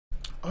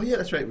Oh yeah,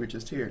 that's right. We're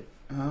just here.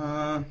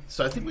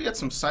 So I think we got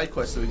some side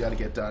quests that we got to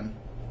get done,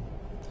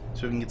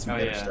 so we can get some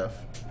better stuff.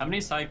 How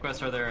many side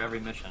quests are there every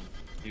mission,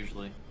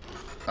 usually?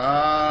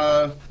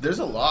 There's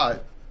a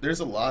lot. There's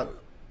a lot.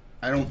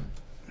 I don't.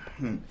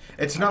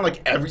 It's not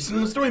like every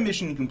single story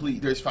mission you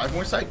complete. There's 5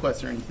 more side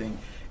quests or anything.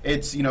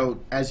 It's, you know,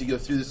 as you go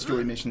through the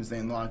story missions, they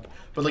unlock.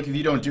 But like if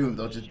you don't do them,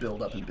 they'll just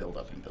build up and build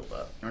up and build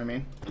up. You know what I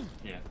mean?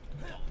 Yeah.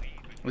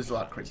 There's a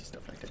lot of crazy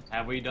stuff like that.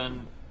 Have we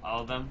done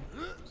all of them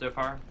so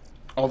far?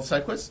 All the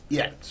side quests?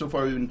 Yeah. So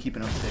far we've been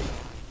keeping up to date.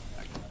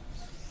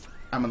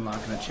 I'm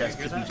unlocking a chest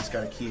because we just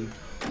got a key.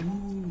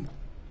 Ooh.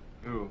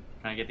 Ooh.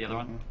 Can I get the other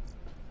one?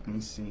 Let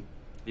me see.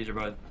 These are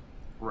both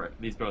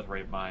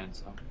rape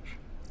mines. So.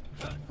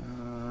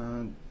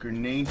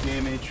 Grenade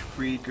damage,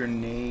 free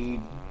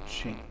grenade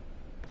chain.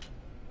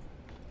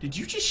 Did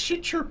you just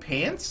shit your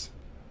pants?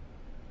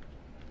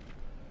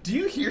 Do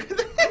you hear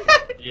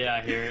that? Yeah,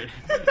 I hear it.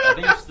 I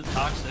think it's the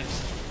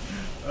toxics.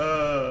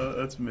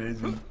 That's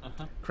amazing.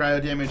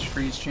 Cryo damage,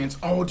 freeze chance.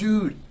 Oh,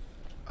 dude.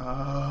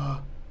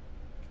 Okay,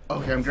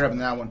 I'm grabbing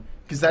that one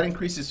because that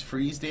increases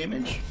freeze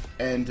damage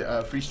and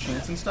freeze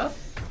chance and stuff.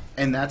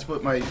 And that's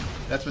what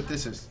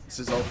this is. This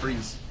is all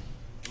freeze.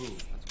 Ooh.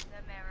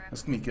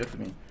 That's gonna be good for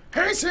me.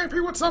 Hey, Sappy,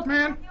 what's up,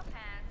 man?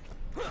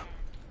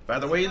 By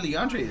the way,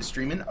 Leandre is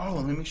streaming. Oh,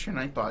 let me make sure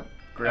Nightbot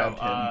grabbed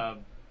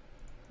him.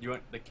 You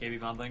want the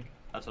KB mod link?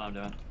 That's what I'm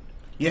doing.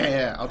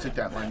 Yeah, I'll take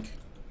that link.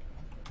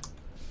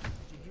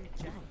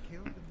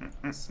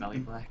 Smelly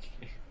black.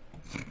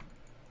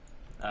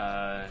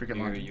 Freaking here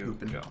monkey you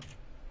pooping. go.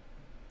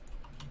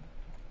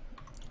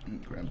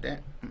 Grab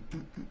that.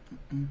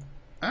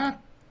 Ah!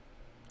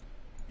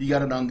 You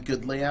got it on the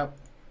good layout?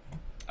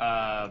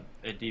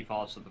 It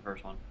defaults to the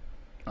first one.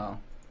 Oh.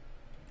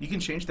 You can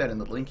change that in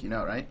the link, you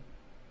know, right?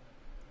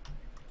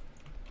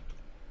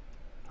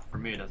 For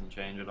me, it doesn't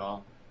change at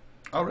all.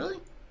 Oh, really?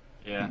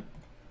 Yeah.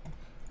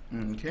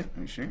 Okay, let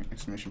me see.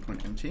 Exclamation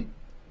point MT.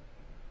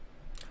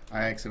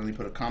 I accidentally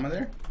put a comma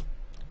there.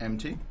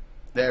 MT.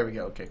 There we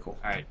go. Okay, cool.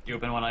 Alright, you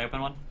open one, I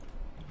open one?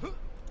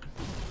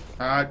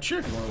 Sure,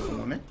 if you want to open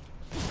one, man.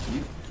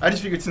 I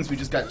just figured since we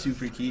just got 2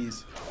 free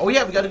keys. Oh,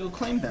 yeah, we gotta go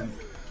claim them.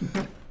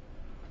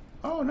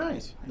 Oh,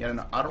 nice. You got an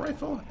auto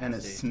rifle and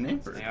a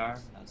sniper. They are?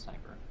 Not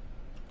sniper.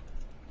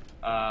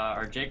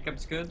 Are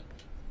Jacobs good?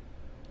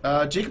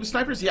 Jacob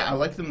snipers, yeah, I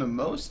like them the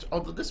most.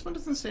 Although this one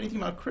doesn't say anything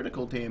about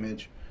critical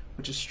damage,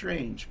 which is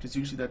strange, because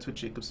usually that's what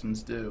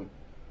Jacobsons do.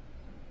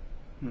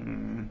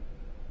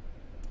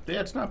 But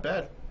yeah, it's not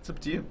bad. It's up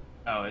to you.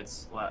 Oh,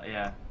 it's,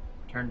 yeah.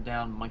 Turn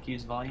down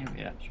monkey's volume?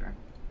 Yeah, sure.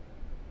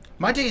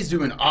 My day is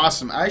doing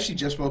awesome. I actually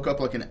just woke up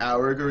like an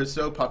hour ago or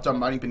so, popped on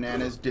mining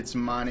bananas, did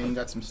some mining,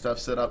 got some stuff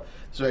set up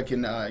so I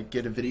can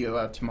get a video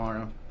out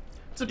tomorrow.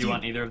 Do you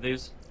want either of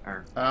these?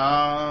 Or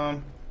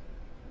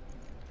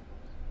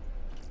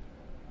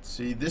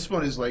see, this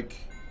one is like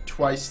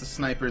twice the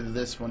sniper that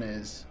this one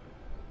is.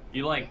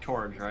 You like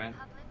Torgs, right?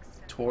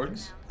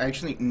 Torgs?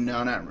 Actually,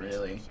 no, not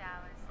really.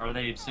 Are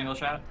they single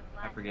shot?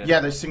 I forget. Yeah,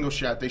 they're single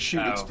shot. They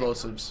shoot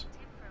explosives.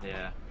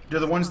 Yeah.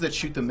 They're the ones that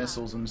shoot the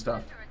missiles and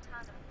stuff.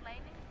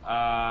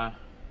 Can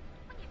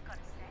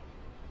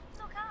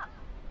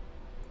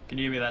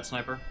you give me that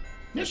sniper?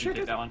 Yeah, sure.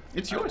 Take that one.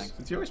 It's yours.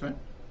 It's yours, man.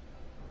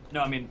 No,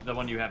 I mean the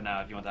one you have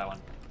now. If you want that one.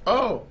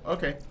 Oh,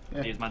 okay.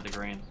 Yeah. He's meant the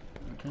green.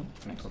 Okay.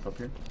 Can I clip up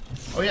here?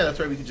 Oh yeah, that's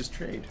right. We could just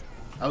trade.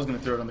 I was gonna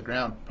throw it on the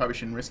ground. Probably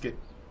shouldn't risk it.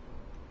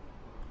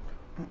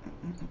 Is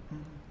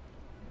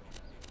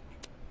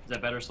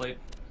that better, Slate?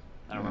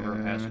 I don't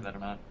remember if I asked you that or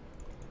not.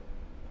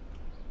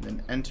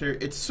 Then enter.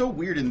 It's so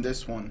weird in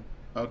this one.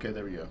 Okay,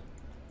 there we go.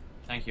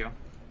 Thank you.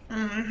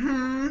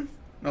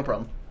 No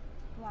problem.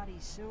 Bloody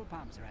sewer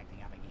pumps are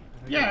acting up again.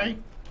 Yay!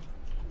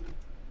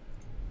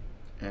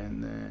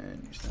 And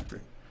then your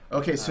sniper.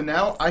 Okay, so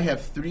now I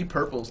have 3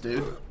 purples,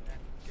 dude.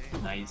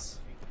 Nice.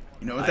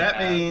 You know what that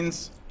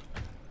means?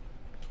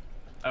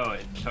 Oh,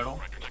 in total?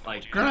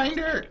 Like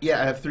Grinder!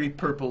 Yeah, I have 3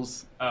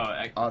 purples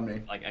on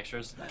me. Like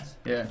extras? Nice.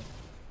 Yeah.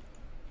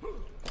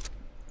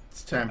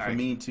 It's time for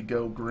me to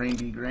go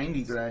grind.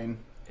 Okay,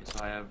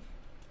 so I have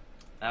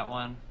that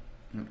one.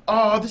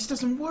 Oh, this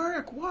doesn't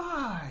work.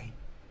 Why?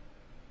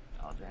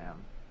 Oh,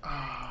 damn.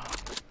 Ah,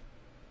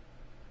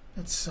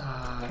 that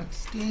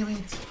sucks. Damn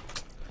it.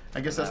 I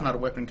guess that's not a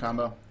weapon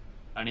combo.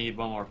 I need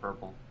one more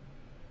purple.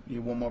 You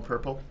need one more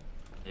purple?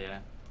 Yeah.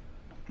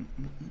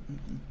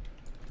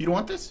 You don't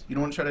want this? You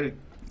don't want to try to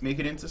make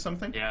it into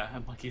something? Yeah,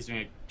 I'm like he's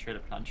doing a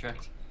trade-up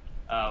contract.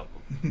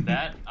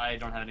 That, I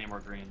don't have any more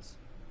greens.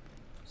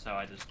 So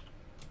I just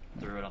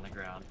threw it on the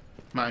ground.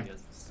 Mine.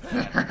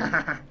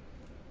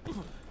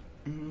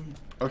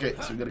 Okay,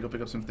 so we gotta go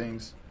pick up some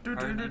things.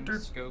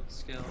 Scope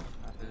skill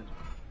method.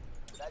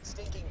 That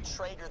stinking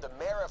traitor, the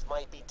Marif,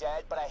 might be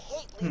dead, but I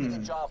hate leaving a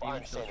job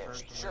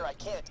unfinished. Sure, I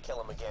can't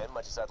kill him again,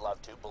 much as I'd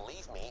love to,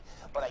 believe me,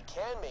 but I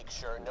can make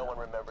sure no one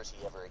remembers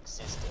he ever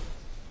existed.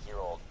 Here,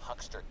 old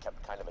Huckster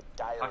kept kind of a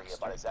diary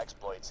about his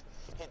exploits.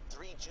 Hid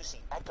 3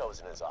 juicy echoes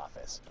in his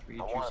office.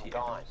 I want him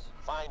gone.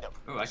 Find him.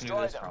 Ooh, I can do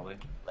Destroy this them. probably.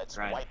 Let's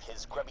Right. wipe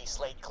his grubby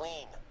slate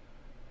clean.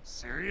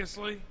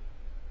 Seriously?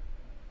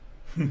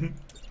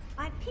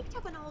 I picked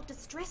up an old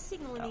distress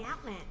signal in the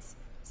Outlands.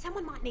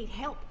 Someone might need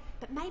help,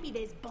 but maybe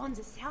there's bonds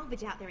of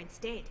salvage out there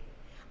instead.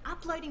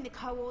 Uploading the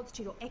coords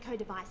to your Echo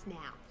device now.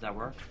 Does that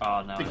work?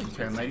 Oh no. Thank you,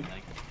 Karen lady.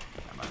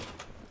 Never mind.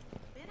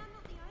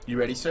 You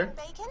ready, sir?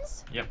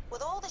 Bacons? Yep.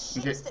 With all the ships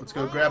Okay, that let's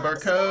go ran grab out our of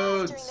supplies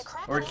during codes the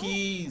crack or of it,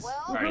 keys.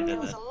 Well, Already did there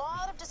was that. a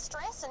lot of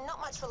distress and not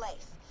much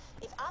relief.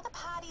 If other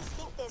parties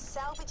think there's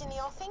salvage in the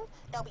offing,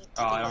 they'll be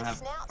dipping I don't their have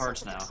snouts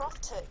parts into now. the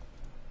trough too.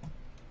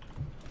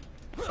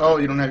 Oh,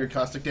 you don't have your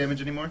caustic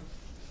damage anymore?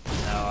 No,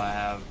 I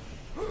have.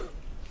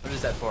 What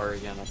is that for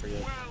again? I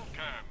forget.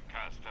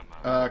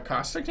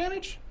 Caustic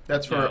damage?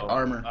 That's for No,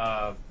 armor.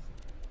 What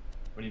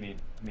do you mean?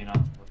 I mean,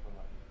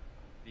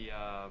 the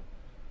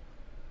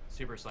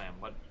Super Slam.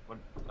 What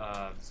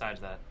besides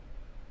that?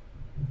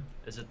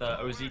 Is it the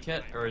OZ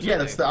kit or is Yeah, it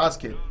that's the Oz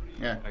kit.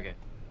 Yeah. Okay.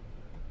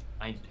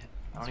 I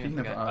don't Speaking even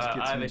of think Oz kits,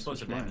 I have and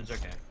explosive switch damage.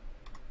 Okay.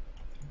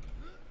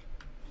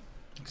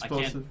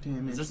 Explosive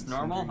damage. Is this and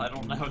normal? I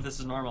sundry don't know if this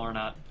is normal or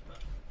not.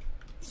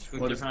 Does it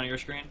look What is- different on your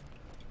screen?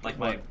 Like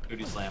my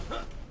booty slam.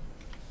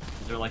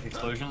 Is there like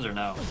explosions or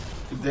no?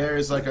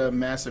 There's like a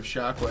massive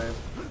shockwave.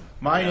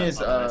 Mine Yeah,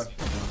 is oh, nice.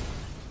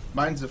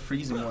 mine's a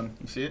freezing one.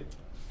 You see it?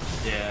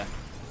 Yeah.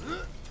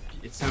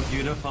 It's so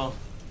beautiful.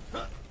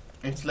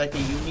 It's like a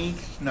unique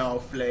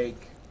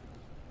snowflake.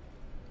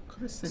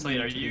 Slate,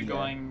 are you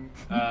going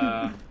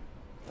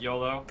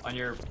YOLO on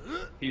your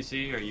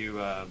PC? Or are you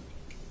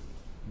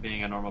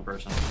being a normal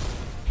person?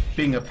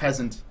 Being a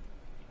peasant.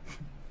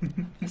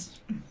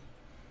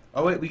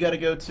 Oh wait, we gotta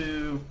go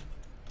to,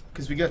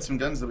 because we got some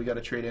guns that we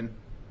gotta trade in.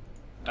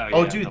 Oh,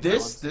 Oh yeah, dude, no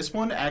this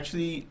one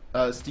actually,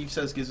 Steve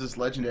says gives us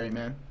legendary,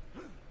 man.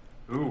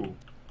 Ooh.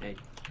 Hey.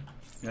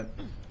 Yep.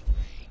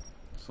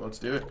 So let's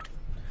do it.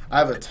 I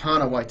have a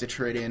ton of white to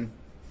trade in.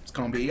 It's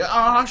gonna be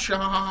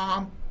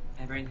awesome.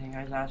 Everything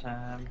is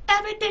awesome.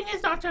 Everything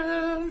is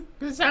awesome.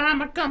 Cause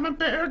I'm a gummy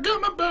bear,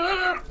 gummy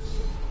bear.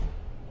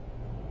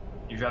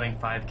 You're driving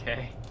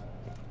 5K.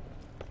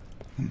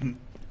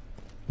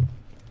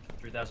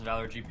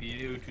 $3,000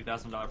 GPU,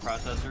 $2,000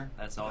 processor.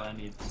 That's all I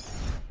need.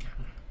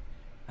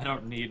 I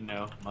don't need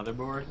no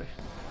motherboard.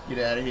 Get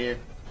out of here.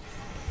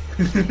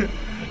 Did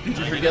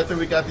you forget that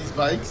we got these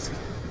bikes?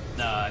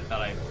 No, I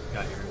thought I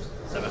got yours.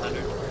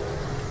 700.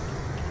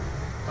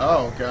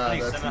 Oh I god,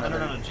 think that's 700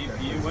 another. on a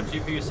GPU. What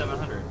GPU is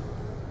 700?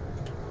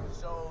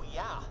 So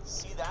yeah,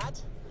 see that?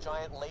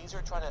 Giant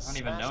laser trying to I don't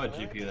even know a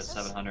GPU that's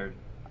 700.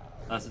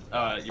 That's, you're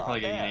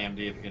probably getting an AMD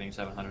if you're getting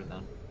 700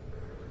 then.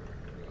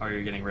 Or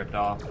you're getting ripped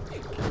off.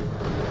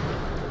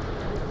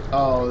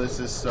 Oh, this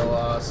is so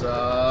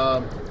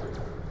awesome.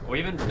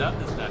 We haven't done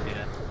this map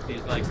yet.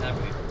 These bikes, have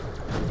we?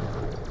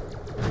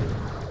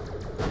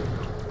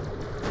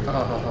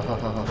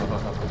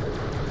 Oh.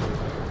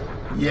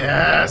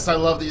 Yes, I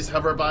love these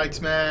hover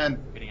bikes, man.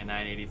 Getting a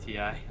 980 Ti.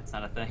 That's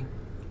not a thing.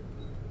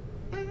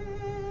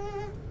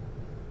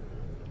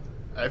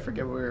 I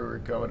forget where we're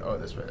going. Oh,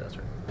 this way. That's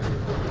right.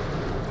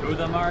 To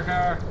the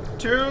marker.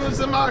 To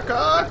the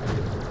marker.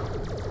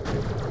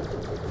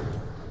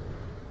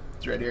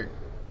 It's right here.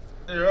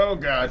 Oh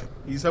god,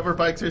 these hover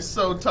bikes are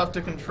so tough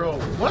to control.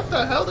 What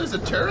the hell? There's a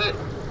turret?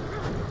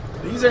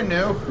 These are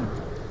new.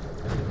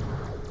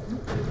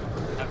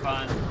 Have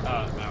fun.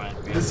 Oh, never mind.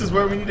 This is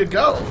where we need to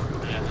go.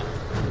 Yeah.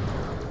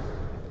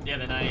 Yeah,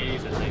 the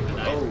 980s, I think. The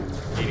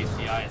 980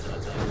 Ti is a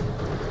thing.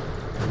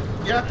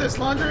 You got this,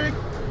 laundry?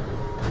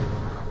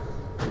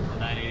 The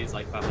 980 is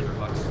like $500 too.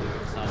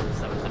 It's not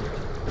 700.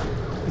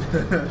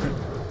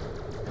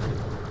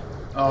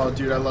 Oh,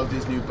 dude, I love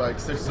these new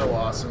bikes. They're so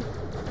awesome.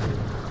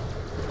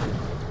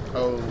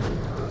 Oh,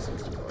 those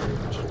things do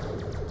damage.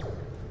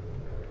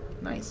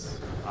 Nice.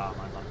 Oh,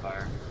 mine's on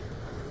fire.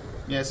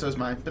 Yeah, so is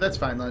mine. But that's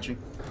fine, laundry.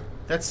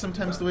 That's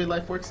sometimes the way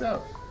life works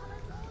out.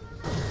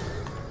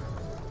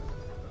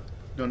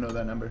 Don't know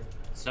that number.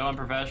 So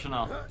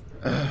unprofessional.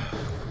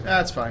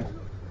 That's fine.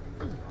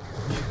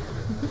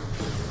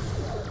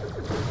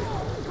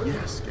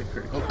 Yes, get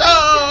critical.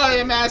 Oh, I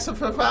am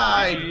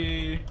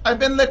acidified! I've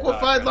been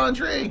liquefied,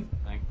 laundry!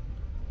 Thing.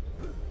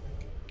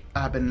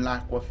 I've been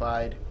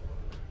liquefied.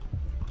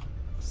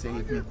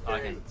 Save me.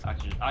 Okay,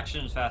 oxygen.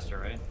 Oxygen is faster,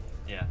 right?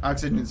 Yeah.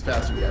 Oxygen is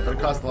faster, yeah, but it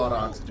costs a lot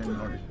of oxygen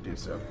in order to do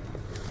so.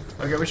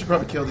 Okay, we should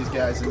probably kill these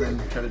guys and then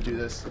try to do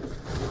this.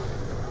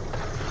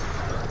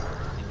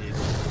 Indeed.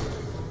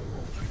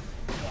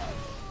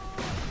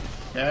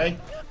 Okay.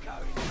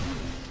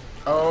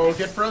 Oh,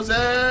 get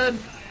frozen!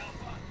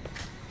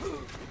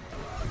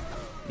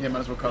 Yeah, might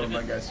as well cover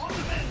my guys. Do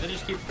they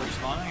just keep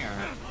respawning,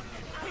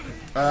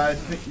 or?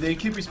 They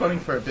keep respawning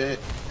for a bit.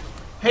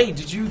 Hey,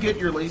 did you get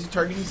your laser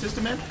targeting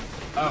system in?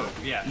 Oh,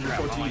 yeah, Number crap.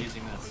 Why am I 14.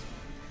 using this?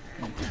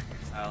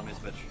 Let me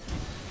switch.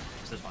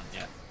 It's this one,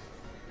 yeah.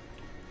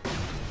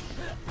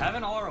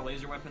 Haven't all our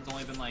laser weapons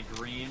only been like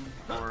green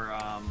or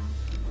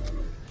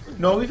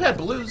No, we've had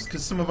blues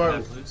because some of our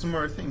Yeah,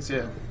 blues. things,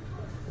 yeah.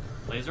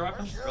 laser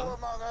weapons? Really?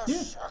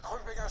 Yeah.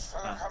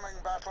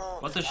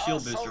 What's a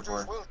shield booster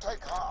for?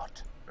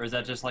 Or is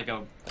that just like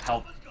a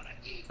health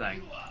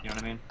thing? You know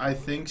what I mean? I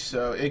think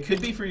so. It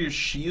could be for your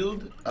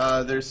shield.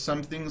 There's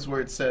some things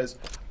where it says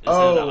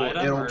Oh, it an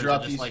item, it'll or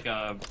drop is it just these-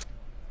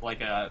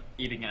 like a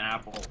eating an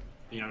apple?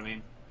 You know what I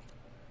mean?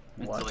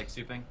 What? Into like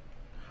souping.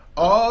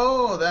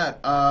 Oh, that.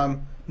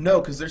 No,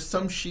 because there's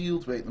some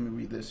shields. Wait, let me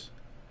read this.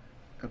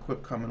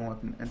 Equip common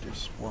weapon. Enter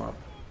swap.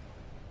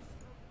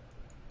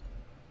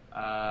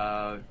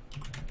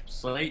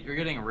 Slate, you're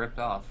getting ripped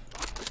off.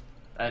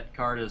 That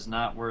card is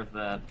not worth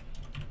that.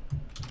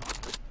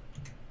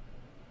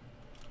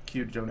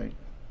 Q to donate.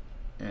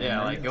 And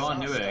Yeah, like yes. go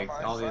on Newegg.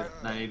 All these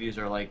 90 views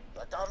are like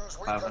The guns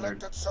we 500.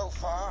 collected so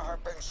far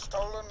have been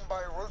stolen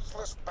by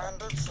ruthless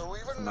bandits who the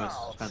even most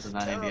now expensive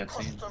tear 980 I've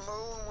across seen. the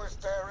moon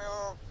with their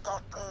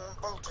ill-gotten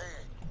booty.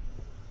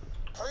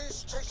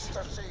 Please taste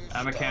the thieves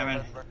I'm a down Cameron.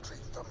 and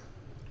retrieve them.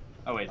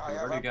 Oh wait, I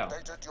where'd have he go?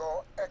 updated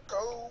your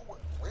echo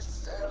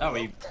with their Oh,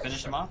 we location.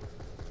 finished him off?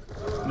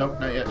 Nope,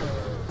 not yet.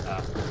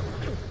 Oh.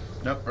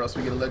 Nope, or else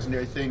we get a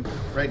legendary thing.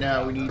 Right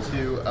now, we need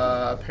to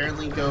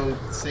apparently go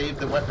save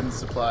the weapons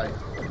supply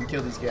and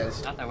kill these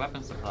guys. Not that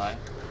weapon supply.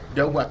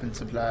 No weapon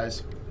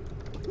supplies.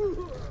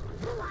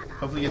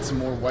 Hopefully get some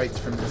more whites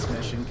from this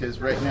mission, because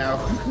right now,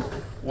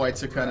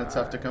 whites are kind of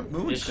tough to come. This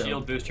Moonstone.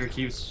 shield booster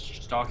keeps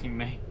stalking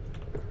me.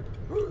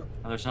 Oh,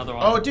 there's another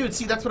one. Oh, dude,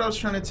 see, that's what I was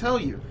trying to tell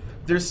you.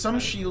 There's some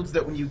shields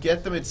that when you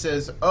get them, it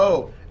says,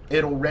 oh,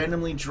 it'll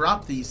randomly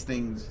drop these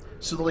things.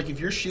 So, like, if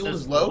your shield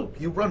Says- is low,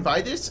 you run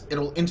by this,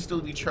 it'll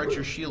instantly charge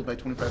your shield by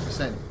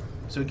 25%.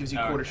 So it gives you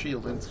Oh. quarter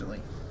shield instantly.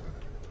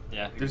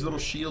 Yeah. There's little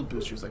shield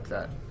boosters like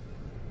that.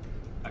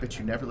 But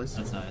you never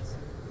listen. That's nice.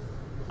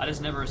 I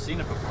just never seen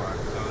it before,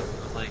 so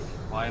it was like,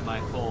 why am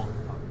I full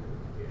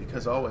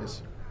Because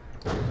always.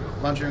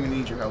 Laundry, I'm gonna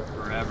need your help.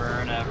 forever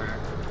and ever?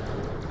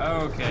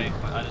 Okay,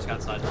 I just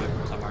got sidetracked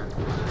from somewhere.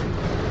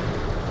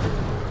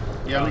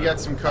 Yeah, we got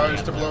some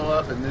cars to blow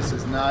up, and this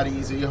is not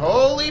easy.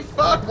 Holy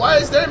fuck! Why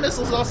is their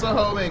missiles also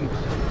homing?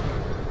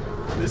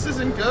 This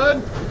isn't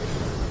good.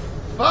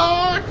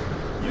 Fuck!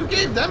 You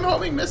gave them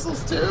homing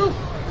missiles too?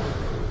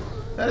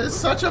 That is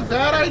such a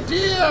bad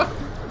idea!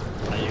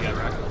 Oh, you got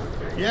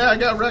wrecked. Yeah, I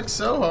got wrecked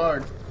so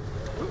hard.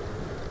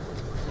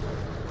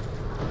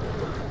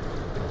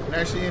 And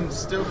actually, I'm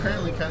still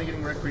currently kind of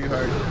getting wrecked pretty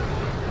hard.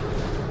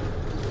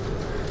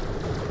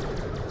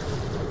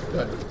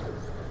 Good.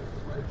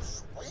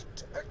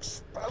 Sweet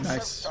explosive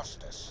Nice.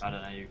 justice. I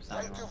don't know, you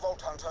sound Thank you, well.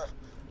 Vault Hunter.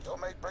 You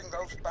may bring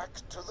those back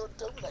to the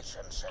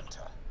donation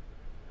center.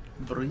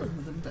 Bring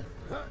them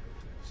back.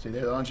 Stay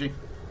there, Laundry.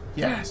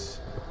 Yes!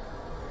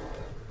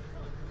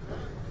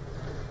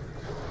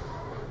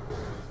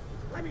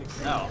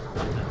 No,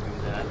 I'm not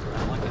doing that. I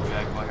don't like the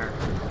Jaguar.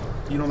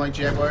 You don't like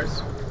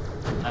Jaguars?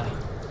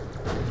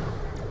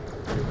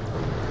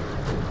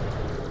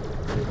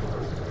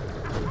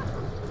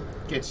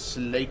 Get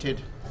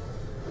slated.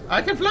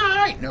 I can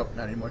fly! Nope,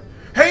 not anymore.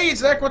 Hey,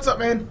 Zach, what's up,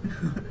 man?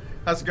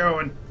 How's it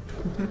going?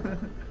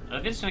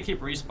 Are they just gonna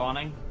keep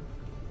respawning?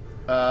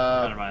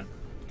 Never Uh, mind.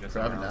 Go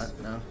probably somewhere else.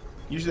 not, no.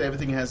 Usually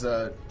everything has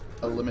a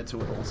limit to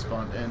what will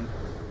spawn in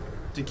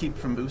to keep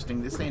from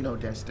boosting. This ain't no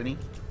Destiny.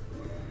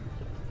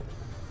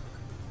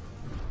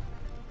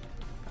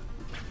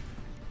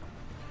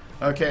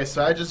 Okay,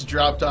 so I just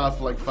dropped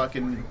off like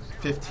fucking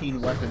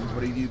 15 weapons.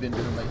 What have you been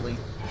doing lately?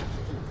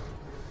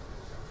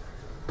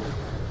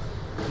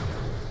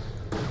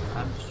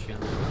 I'm just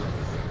chilling.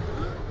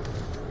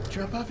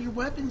 Drop off your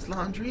weapons,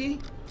 Laundry.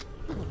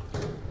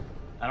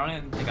 I don't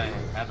even think I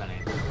have any.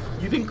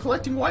 You've been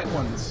collecting white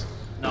ones.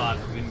 No,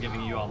 I've been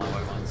giving you all my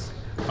white ones.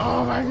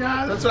 Oh my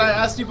god, that's what I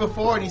asked you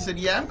before, and he said,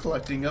 yeah, I'm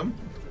collecting them.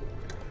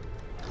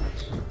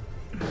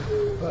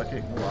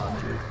 Fucking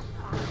Laundry.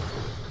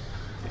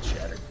 Get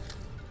shattered.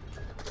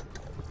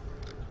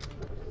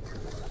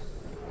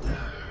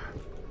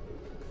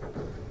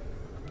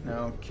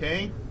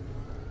 Okay.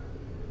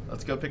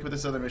 Let's go pick up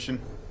this other mission.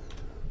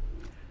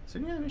 Is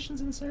there any other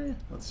missions in this area?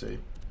 Let's see.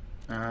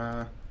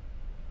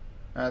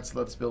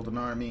 Let's build an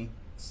army.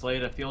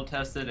 Slate a field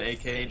tested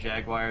AK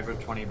Jaguar for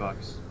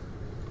 $20.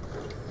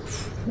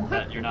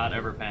 That you're not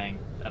ever paying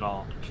at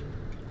all.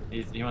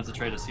 He wants to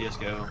trade a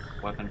CS:GO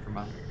weapon for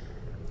mine.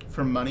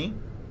 For money?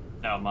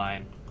 No,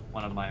 mine.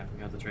 One of my.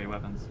 You have to trade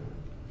weapons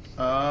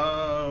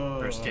Oh.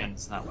 or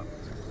skins, not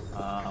weapons.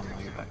 Let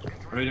me get back.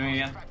 What are we doing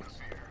again?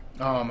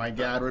 Oh my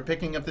god, we're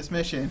picking up this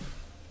mission.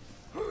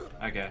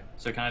 Okay,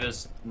 so can I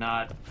just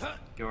not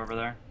go over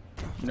there?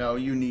 No,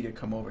 you need to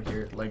come over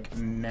here, like,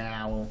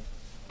 now.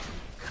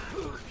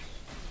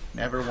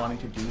 Never wanting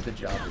to do the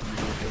job that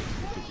you were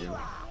paid to do.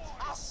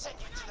 I'll send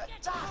you to the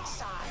dark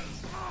side.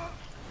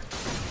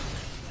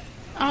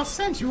 I'll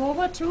send you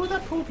over to the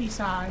poopy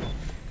side.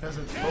 Because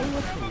it's full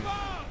of poop.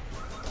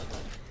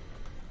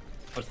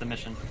 What's the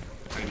mission?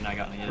 Or even I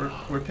got any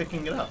yet? We're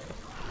picking it up.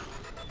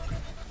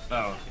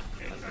 Oh,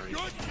 okay. That's already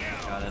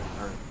got it.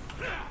 Or,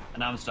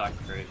 and I'm stocked.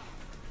 Great.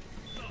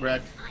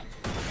 Wreck.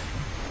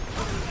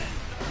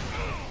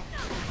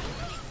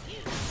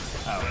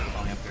 Oh, it's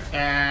only up here.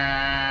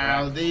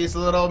 Ow, these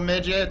little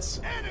midgets.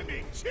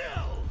 Enemy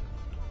kill!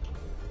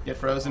 Get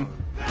frozen.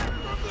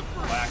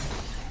 Whack.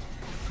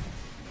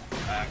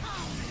 Whack.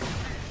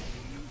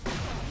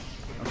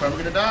 I'm probably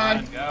gonna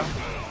die. Go.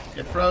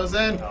 Get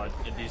frozen. Oh,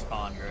 it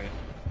despawned. Great.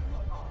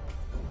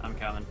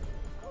 coming.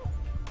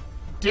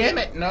 Damn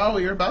it! No,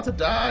 you're about to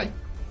die.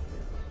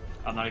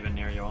 I'm not even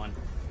near you, Owen.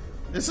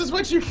 This is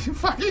what you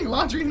fucking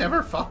Laundry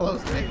never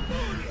follows me.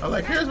 I'm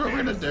like, here's what we're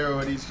gonna do,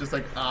 and he's just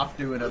like off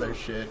doing other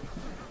shit.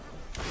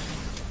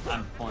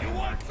 I'm pulling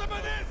one.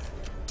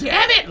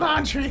 Damn it,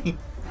 Laundry!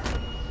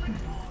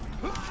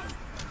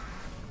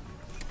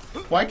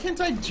 Why can't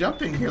I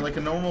jump in here like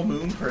a normal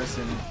moon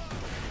person?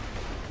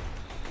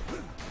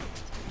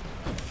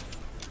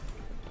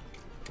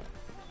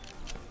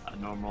 A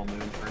normal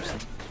moon person.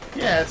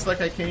 Yeah, it's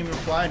like I can't even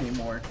fly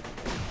anymore.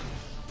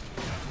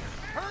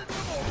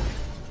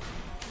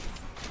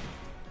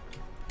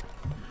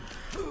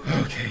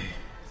 Okay,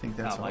 I think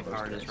that's all my those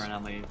card is guys.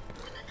 randomly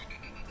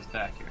just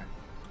back here.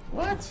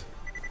 What?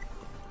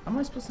 How am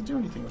I supposed to do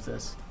anything with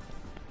this?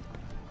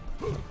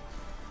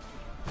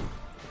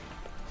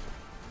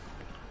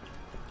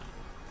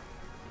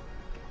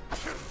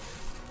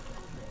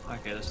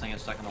 Okay, this thing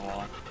is stuck in the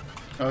wall.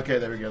 Okay,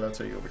 there we go. That's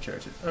how you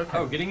overcharge it. Okay.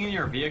 Oh, getting in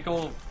your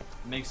vehicle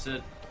makes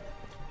it,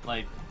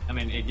 like, I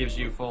mean, it gives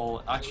you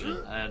full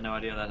oxygen. I had no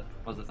idea that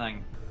was a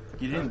thing.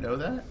 You didn't know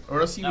that?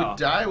 Or else you No. would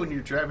die when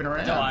you're driving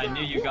around. No, I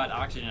knew you got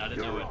oxygen. I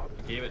didn't know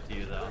it gave it to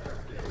you, though.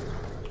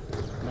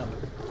 No.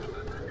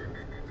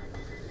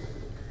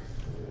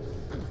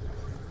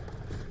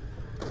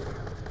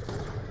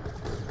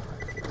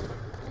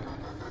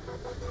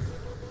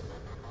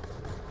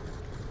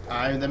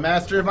 I'm the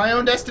master of my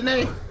own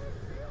destiny!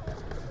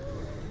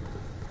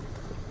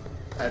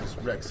 I just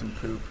wrecked some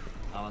poop.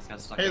 I almost got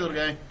stuck Hey, in little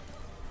here.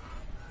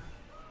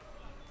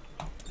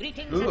 guy.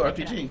 Greetings, Ooh,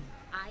 adventurer. RPG.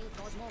 I,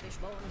 Cosmo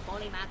Wishbone,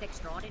 polymath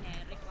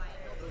extraordinaire, require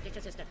no brutish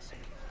assistance.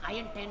 I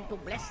intend to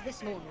bless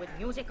this moon with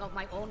music of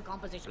my own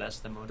composition. Bless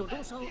the moon. To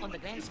do so on the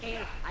grand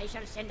scale, I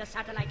shall send a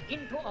satellite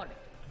into orbit.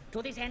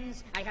 To these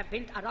ends, I have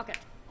built a rocket.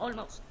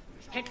 Almost.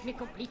 Let me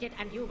complete it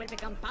and you will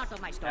become part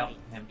of my story. Help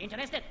him.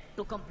 Interested?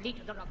 To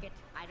complete the rocket,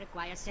 I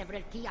require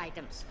several key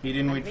items. He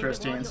didn't And wait will for us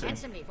to reward you answer.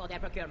 handsomely for their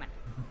procurement.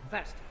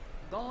 First,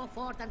 go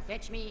forth and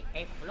fetch me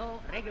a flow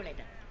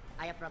regulator.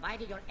 I have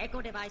provided your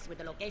echo device with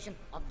the location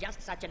of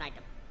just such an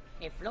item.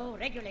 A flow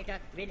regulator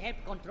will help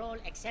control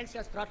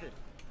Excelsior's throttle.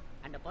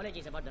 And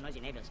apologies about the noisy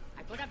neighbors.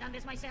 I could have done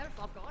this myself,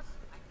 of course.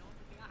 I'm known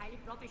to be a highly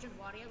proficient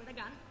warrior with a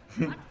gun.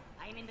 But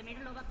I am in the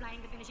middle of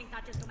applying the finishing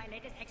touches to my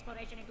latest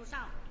exploration into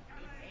sound.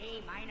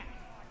 It's A minor.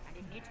 And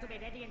it needs to be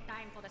ready in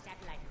time for the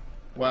satellite.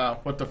 Wow,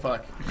 what the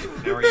fuck?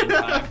 Very in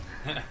time.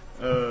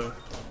 You're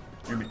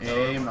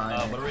A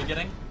minor. What are we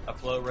getting? A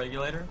flow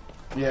regulator?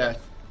 Yeah.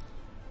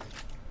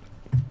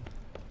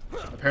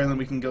 Apparently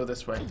we can go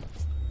this way.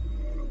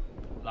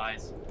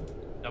 Lies.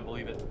 Don't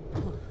believe it.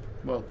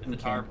 Well, In the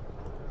we tarp.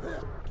 can.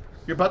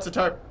 Your butt's a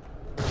tarp.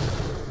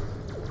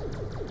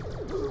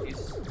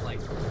 These, like,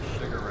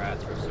 sugar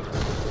rats or something.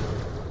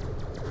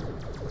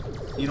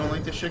 You don't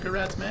like the sugar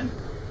rats, man?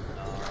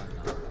 No.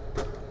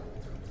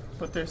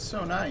 But they're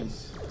so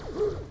nice.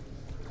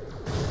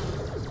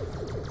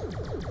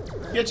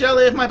 Get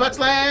jelly if my butt's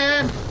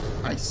land!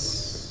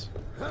 Ice.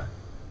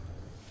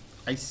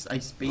 Ice,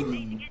 ice,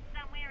 baby.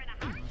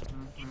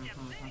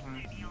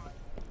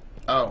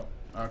 Oh,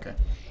 okay.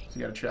 So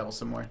you gotta travel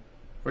somewhere.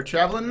 We're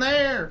traveling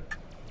there!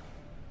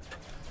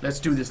 Let's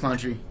do this,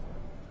 Laundry.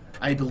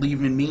 I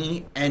believe in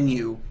me and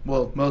you.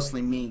 Well,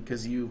 mostly me,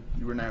 because you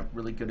were not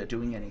really good at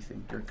doing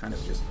anything. You're kind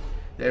of just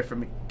there for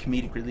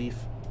comedic relief.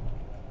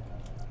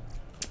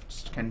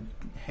 Just kind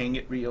of hang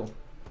it real.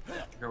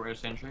 Your way to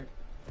stand straight.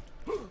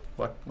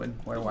 What, when,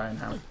 where, why, and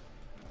how.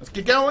 Let's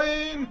get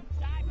going!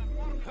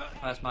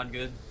 Class mod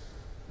good.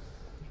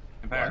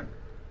 Compare.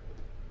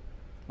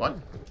 What?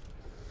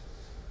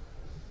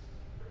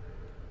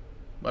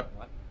 What?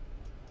 What?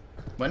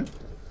 When?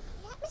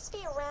 The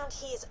atmosphere around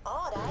here's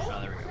odd, Oh,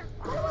 eh? there we go.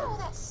 I wonder what all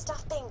that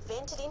stuff being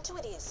vented into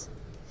it is.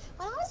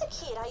 When I was a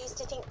kid, I used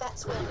to think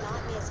that's where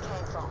nightmares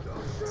came from.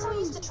 So I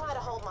used to try to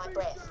hold my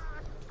breath.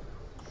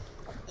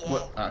 Yeah,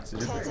 What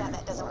oxygen? turns out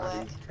that doesn't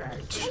work.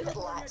 Keep it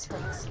light,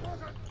 Springs.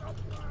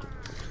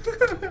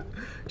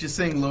 Just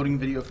saying loading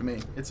video for me.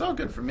 It's all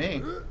good for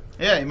me.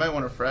 Yeah, you might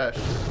want to refresh.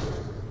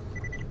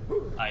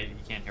 You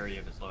can't hear you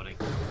if it's loading.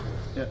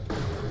 Yeah.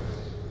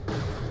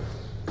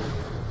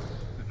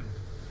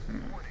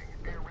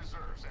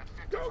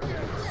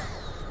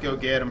 Go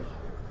get him.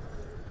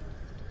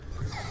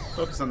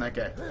 Focus on that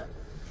guy.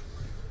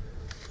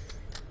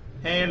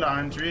 Hey,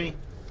 Laundry.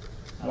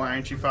 Why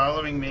aren't you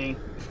following me?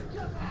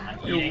 I'm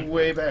You're eating.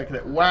 way back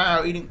there.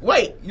 Wow, eating.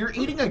 Wait, you're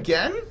eating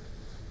again?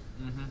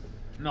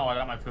 No, I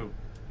got my food.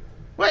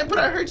 Wait, but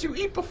I heard you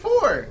eat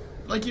before.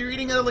 Like you're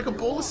eating like a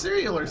bowl of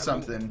cereal or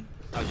something.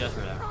 Oh, just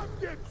for that. What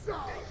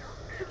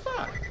the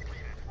fuck?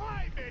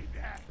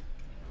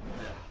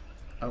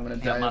 I'm gonna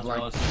Yeah, die of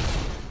mozzarella like. sticks.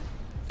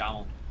 Got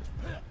 'em.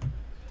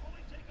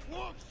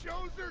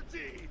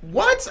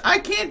 What? I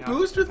can't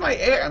boost with my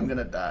air. I'm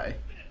gonna die.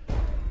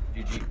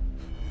 GG.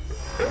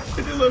 It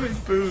didn't let me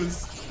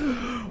boost.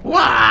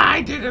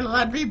 Why did it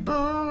let me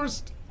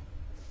boost?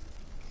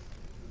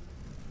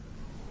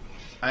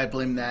 I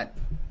blame that.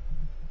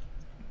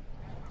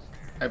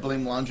 I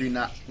blame Laundry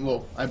not.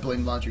 Well, I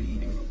blame Laundry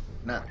eating,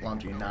 not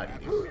Laundry not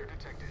eating.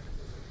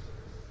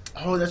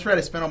 Oh, that's right.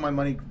 I spent all my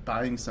money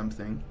buying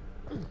something.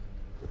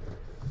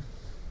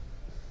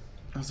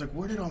 I was like,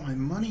 where did all my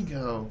money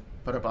go?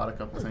 But I bought a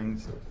couple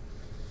things.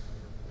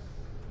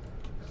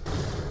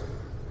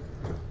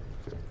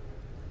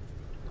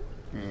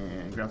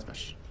 And ground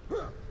smash.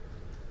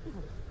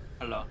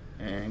 Hello.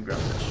 And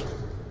ground smash.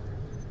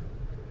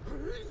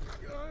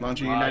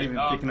 Launcher, you're not even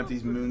picking up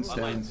these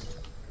moonstones.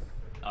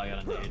 Oh, I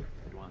got a nade.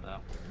 You want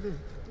that?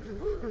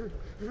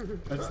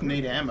 That's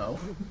nade ammo.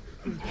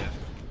 Yeah.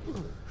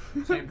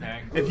 Same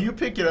thing. If you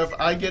pick it up,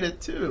 I get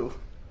it too.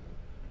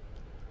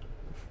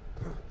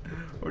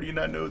 Or do you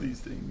not know these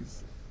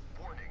things?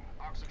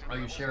 Oh,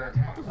 you share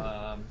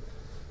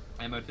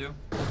ammo too?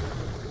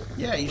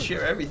 Yeah, you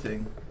share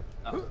everything.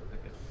 Oh, okay.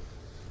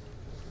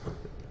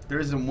 There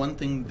isn't one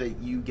thing that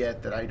you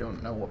get that I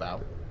don't know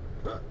about.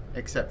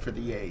 Except for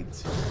the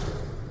AIDS.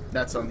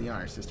 That's on the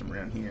honor system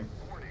around here.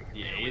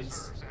 The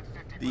AIDS?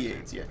 The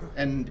AIDS, yeah.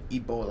 And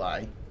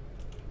Ebola.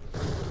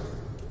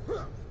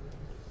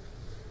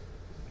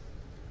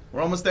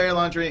 We're almost there,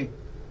 Laundry.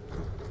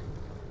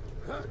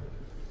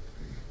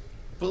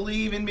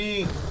 Believe in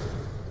me.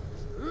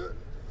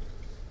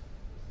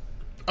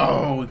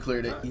 Oh, we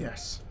cleared it.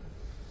 Yes.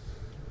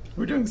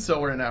 We're doing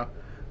so right now.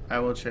 I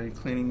will try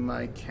cleaning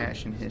my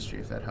cache and history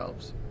if that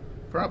helps.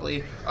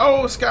 Probably.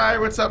 Oh, Sky,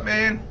 what's up,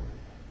 man?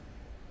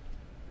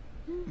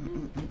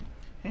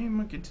 Hey,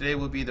 monkey, today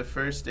will be the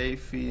first day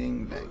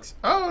feeding Vex.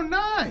 Oh,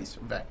 nice.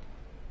 Vex.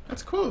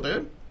 That's cool,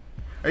 dude.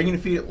 Are you going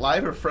to feed it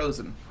live or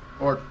frozen?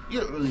 Or,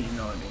 you don't really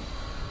know what I mean.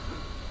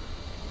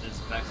 Is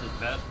Vex's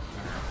pet?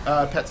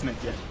 Pet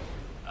Smith, yeah.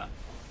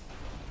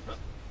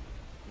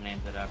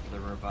 Named it after the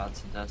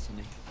robots in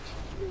Destiny.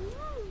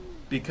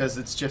 Because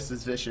it's just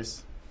as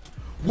vicious.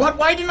 What?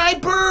 Why didn't I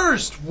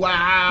burst?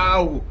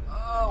 Wow.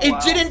 Oh, it wow.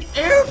 didn't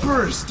air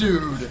burst,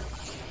 dude.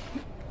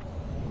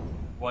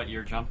 What,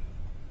 your jump?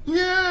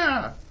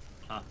 Yeah.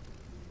 Huh.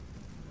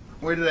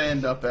 Where did I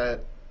end up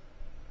at?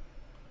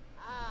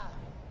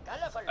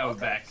 Oh,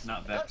 Vex,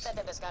 not Vex.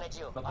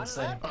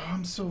 Oh,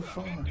 I'm so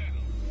far.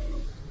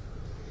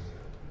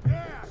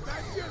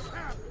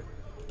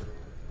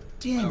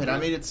 Damn it, I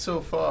made it so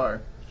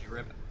far. Did you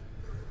rip it?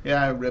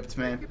 Yeah, I ripped,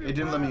 man. It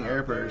didn't let me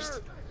air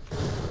burst.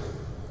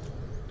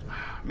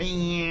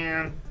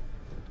 Man,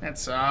 that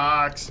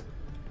sucks.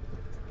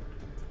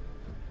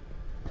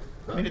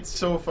 I made it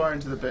so far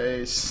into the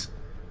base.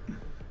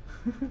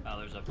 Oh,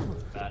 there's a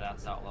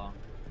badass outlaw.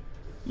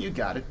 You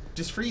got it.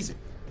 Just freeze it.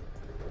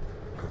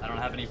 I don't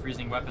have any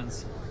freezing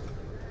weapons.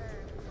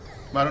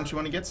 Why don't you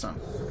want to get some?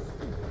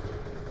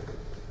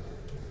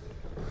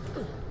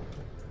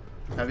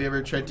 Have you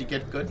ever tried to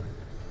get good?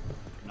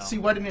 No. See,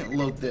 why didn't it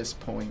load this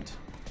point?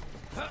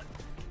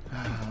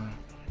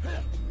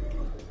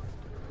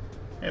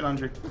 Hey,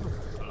 Laundry.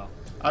 Hello.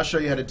 I'll show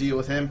you how to deal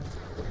with him.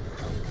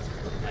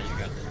 Now you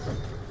got this.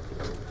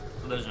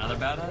 So there's another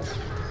badass?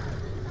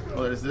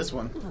 Well, there's this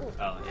one.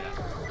 Oh, yeah.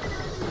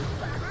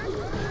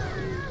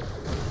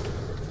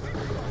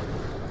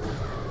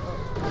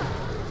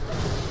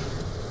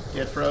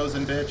 Get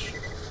frozen, bitch.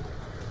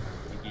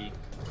 Geek.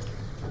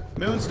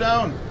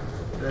 Moonstone!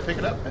 Did I pick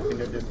it up? I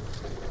think I did.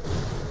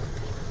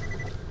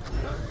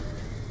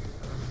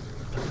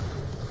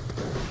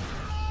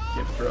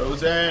 Get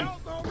frozen!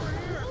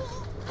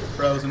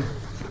 Frozen.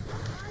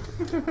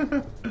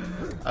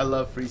 I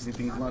love freezing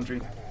things,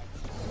 Laundry.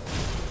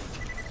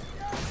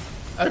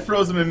 I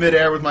froze him in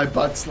midair with my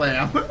butt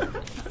slam.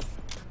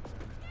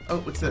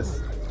 Oh, what's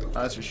this?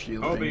 Oh, that's your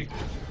shield Kobe. thing.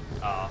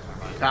 Oh,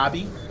 never mind.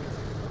 Kabi?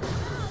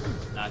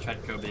 Nah, I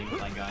tried Kobe with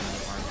my guy in the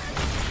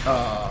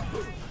farm.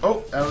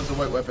 Oh, that was a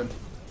white weapon.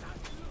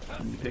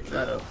 Let me pick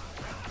that up.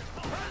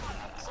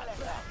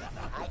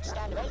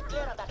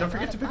 Don't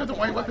forget to pick up the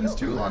white weapons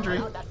too, Laundry.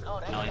 I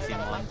only seen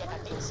one.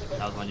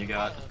 That was one you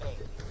got.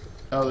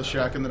 Oh, the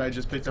shotgun that I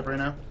just picked up right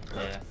now?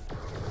 Yeah.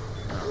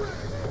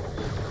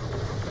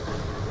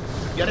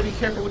 You gotta be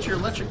careful with your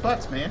electric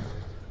butts, man.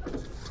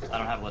 I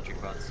don't have electric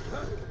butts.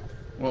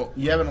 Well,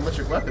 you have an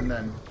electric weapon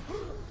then.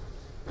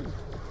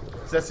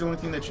 'Cause that's the only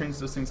thing that changes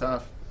those things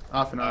off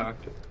and on.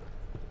 Okay.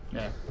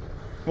 Yeah.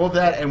 Well,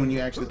 that and when you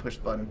actually push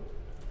the button.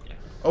 Yeah.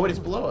 Oh, wait, it's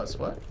below us.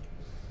 What?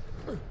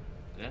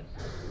 Yeah.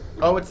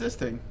 Oh, it's this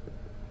thing.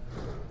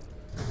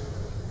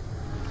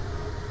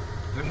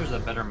 I wish there's a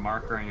better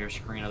marker on your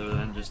screen other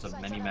than just a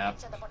mini map.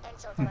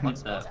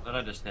 What's that? What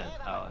I just hit?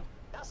 Oh.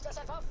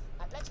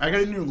 I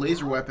got a new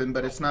laser weapon,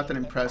 but it's not that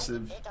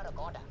impressive.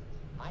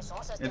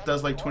 It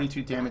does like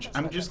 22 damage.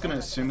 I'm just gonna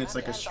assume it's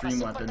like a stream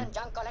weapon.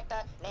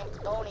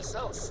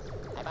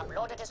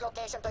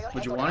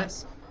 Would you want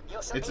it?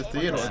 It's a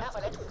Theodore.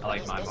 I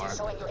like my bar.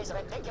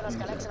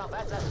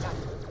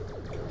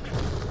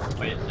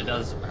 Wait, it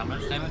does how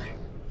much damage?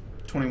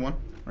 21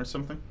 or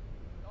something.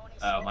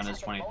 Mine is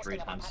 23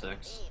 times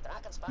 6.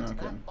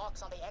 Okay.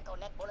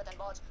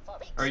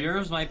 Or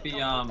yours might be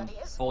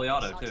fully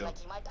auto too.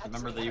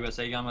 Remember the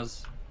USA gun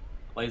was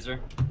laser?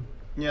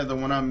 Yeah, the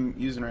one I'm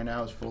using right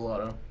now is full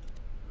auto.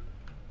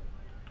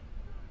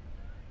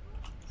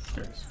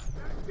 There it is.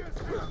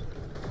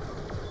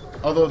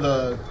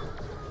 Although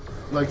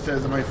Like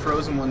my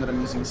frozen one that I'm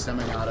using is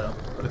semi-auto,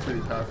 but it's really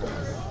powerful.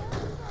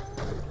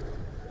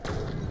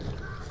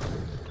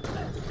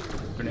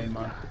 Grenade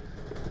mod.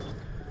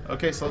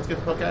 Okay, so let's get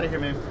the fuck out of here,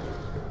 man.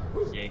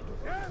 Yay.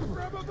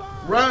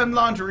 Run,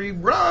 Laundry,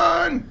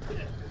 run!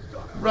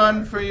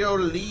 Run for your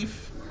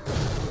leaf.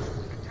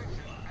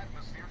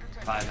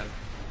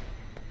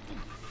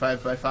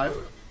 5 by 5?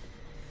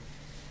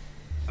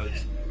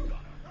 Oats.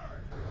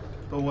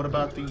 But what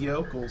about the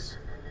yokels?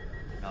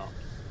 No.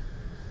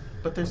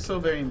 But they're so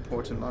very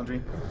important,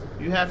 Laundry.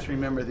 You have to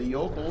remember the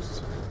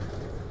yokels.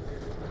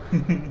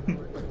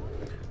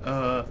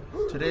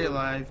 Today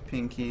alive,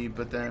 Pinky,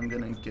 but then I'm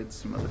gonna get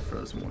some other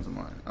frozen ones of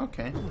mine.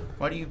 Okay.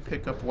 Why do you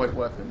pick up white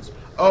weapons?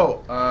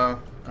 Oh, I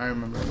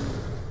remember.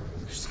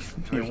 Just give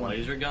me There's one.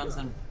 laser guns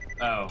and...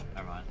 Oh,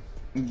 never mind.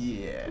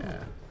 Yeah.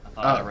 I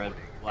thought I read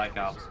Black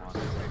Ops 1.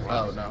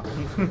 Oh, no.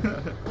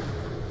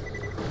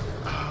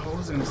 What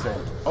was I gonna say?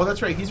 Oh,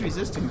 that's right. He's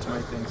resisting to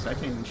my thing, so I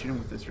can't even shoot him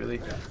with this, really.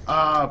 What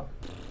was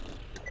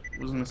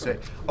I gonna say?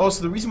 Oh,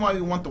 so the reason why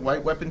we want the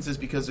white weapons is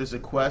because there's a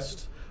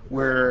quest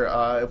where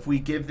if we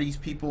give these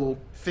people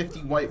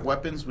 50 white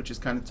weapons, which is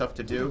kind of tough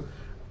to do,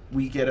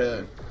 we get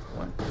a...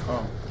 What?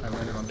 Oh, I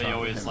landed on top They of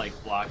always, him.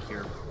 like, block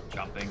your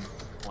jumping,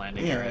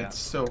 landing Yeah, area. it's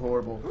so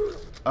horrible.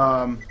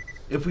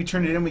 If we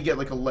turn it in, we get,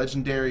 like, a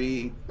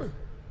legendary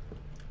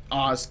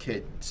Oz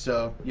kit.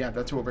 So, yeah,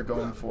 that's what we're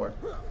going for.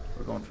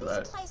 We're going for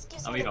that. This place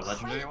gives Oh, me we got the a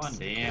legendary creeps. one?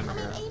 Damn, I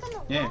mean, girl. even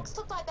the Yeah. rocks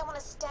look like they want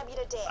to stab you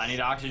to death. I need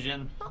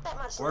oxygen. Not that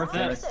much Worth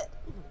light, it. is it?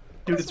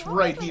 Dude, What's it's wrong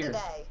right with me here.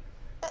 today?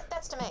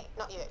 That's to me,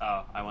 not you.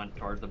 Oh, I went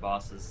towards the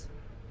bosses.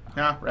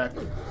 Ah, rack.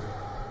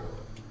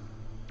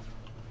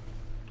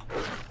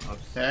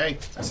 Oops. Hey,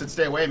 I said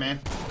stay away, man.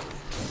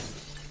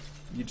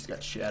 You just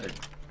got shattered.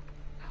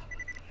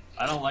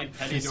 I don't like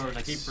petty Physics. doors.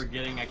 I keep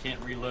forgetting I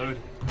can't reload.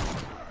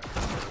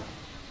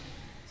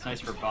 It's nice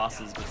for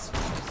bosses, but it's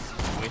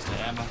a waste of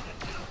ammo.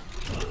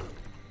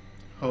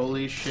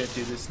 Holy shit,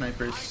 dude, this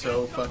sniper is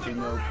so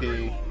fucking OP.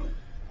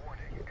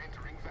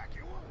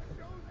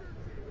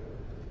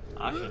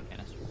 Oxygen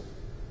canister.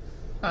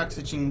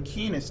 Oxygen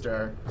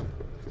canister.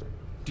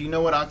 Do you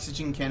know what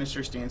oxygen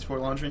canister stands for,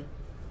 Laundry?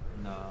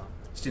 No.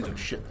 It stands for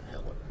shit the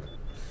hell up.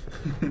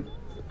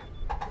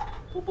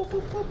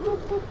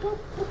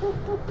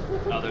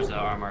 Oh, there's an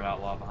armored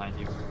outlaw behind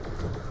you.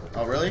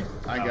 Oh, really?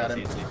 I Oh, got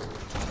it's him. easy.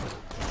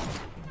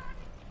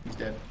 He's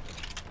dead.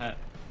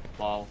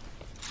 Lol.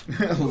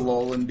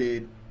 Lol,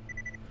 indeed.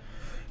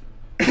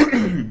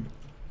 That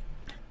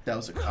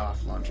was a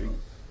cough, Laundry.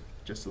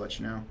 Just to let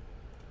you know.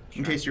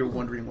 In case you're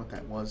wondering what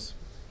that was.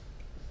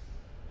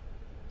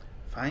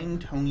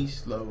 Find Tony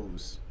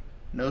Slows.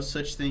 No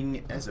such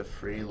thing as a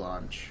free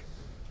launch.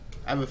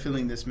 I have a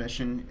feeling this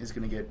mission is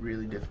going to get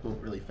really difficult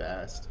really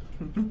fast.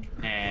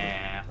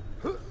 Nah.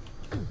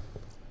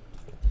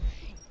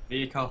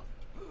 Vehicle.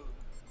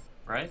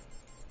 Right?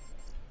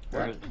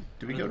 Where What?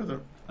 Did we go to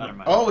the... Oh, never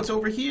mind. Oh, it's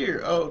over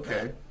here! Oh,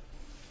 okay.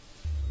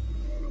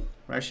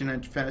 We're actually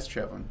not fast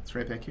traveling. It's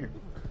right back here.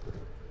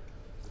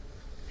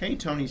 Hey,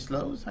 Tony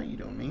Slows. How you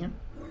doing, man?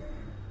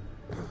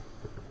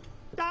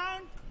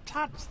 Don't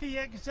touch the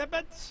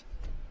exhibits.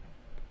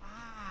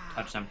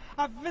 Touch them.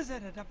 I've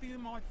visited a few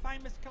of my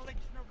famous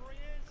collection of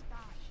rare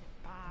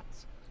starship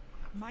parts.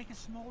 Make a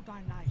small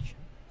donation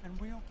and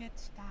we'll get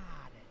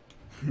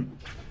started.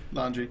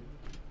 Laundry.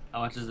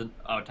 How much is it?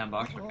 Oh, $10.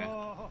 Okay.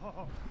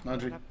 Oh,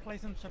 Laundry. what a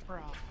pleasant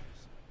surprise.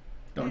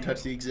 Don't Now,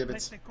 touch the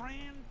exhibits. Let the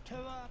grand tour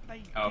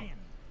begin. Oh.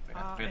 We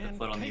have to And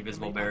float on the keep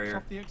invisible me barrier.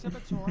 off the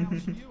exhibits or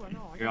else you and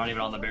I You're not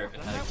even on the get barrier.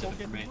 and that will Exhibit for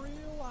get me.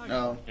 real ugly.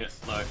 Oh. Yeah,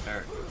 look,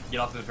 there. Get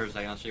off of it for a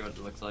second. I'll show you what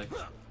it looks like.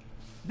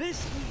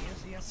 This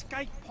is the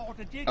escape pod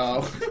ejection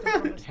Oh. system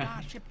from the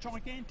Starship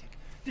Gigantic,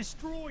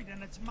 destroyed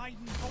in its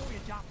maiden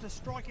voyage after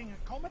striking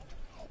a comet.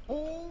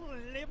 All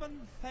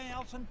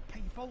 11,000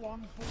 people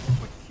on board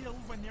were killed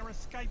when their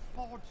escape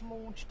pods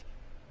launched,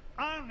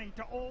 only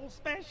to all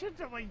smash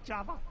into each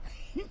other.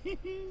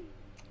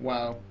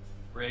 Wow.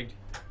 Rigged.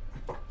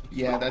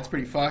 Yeah, that's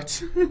pretty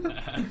fucked.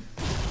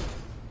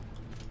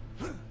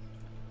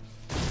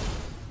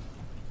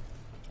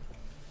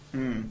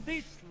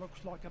 This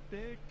looks like a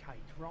bird cage,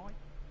 right?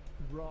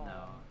 Right.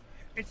 No.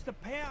 It's the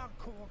power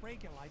core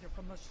regulator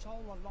from the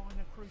solar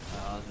liner cruiser.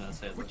 I was gonna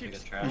say it Which looks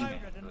like a trash can.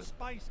 exploded in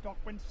space dock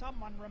when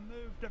someone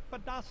removed it for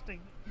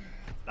dusting.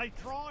 They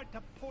tried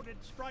to put it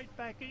straight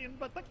back in,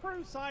 but the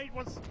crusade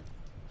was,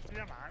 you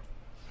know,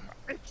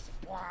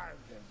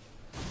 exploded.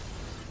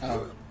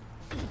 Oh.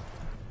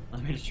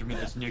 Let me just remove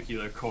this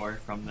nuclear core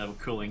from the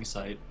cooling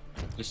site,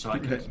 just so I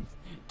Right. can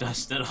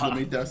dust it Let off.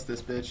 me dust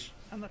this bitch.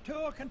 And the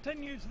tour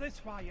continues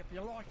this way if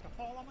you like to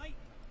follow me.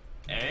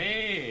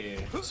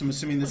 Hey! So I'm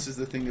assuming this is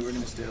the thing that we're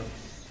gonna steal.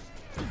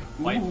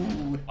 Wait,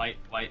 Ooh. wait,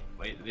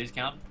 do these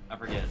count? I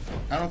forget.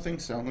 I don't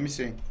think so. Let me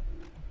see.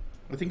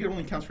 I think it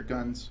only counts for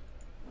guns.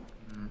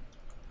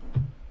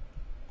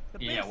 The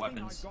Yeah, best thing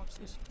weapons. I got's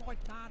this flight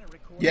data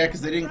recorder Yeah,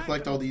 because they from didn't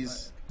collect all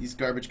Dragon's these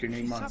garbage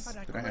grenade She mods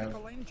suffered a that I have.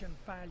 critical engine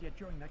failure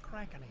during the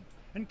crackening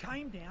and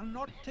came down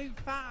not too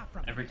far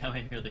from Every it. time I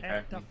hear the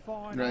Had to cracking.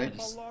 find Right.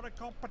 a lot of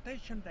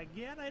competition to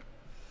get it.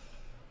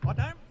 I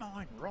don't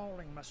mind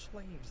rolling my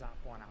sleeves up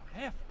when I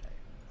have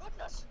to.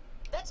 Goodness,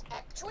 that's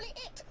actually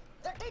it.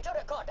 The data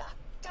recorder.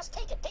 Just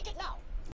take it.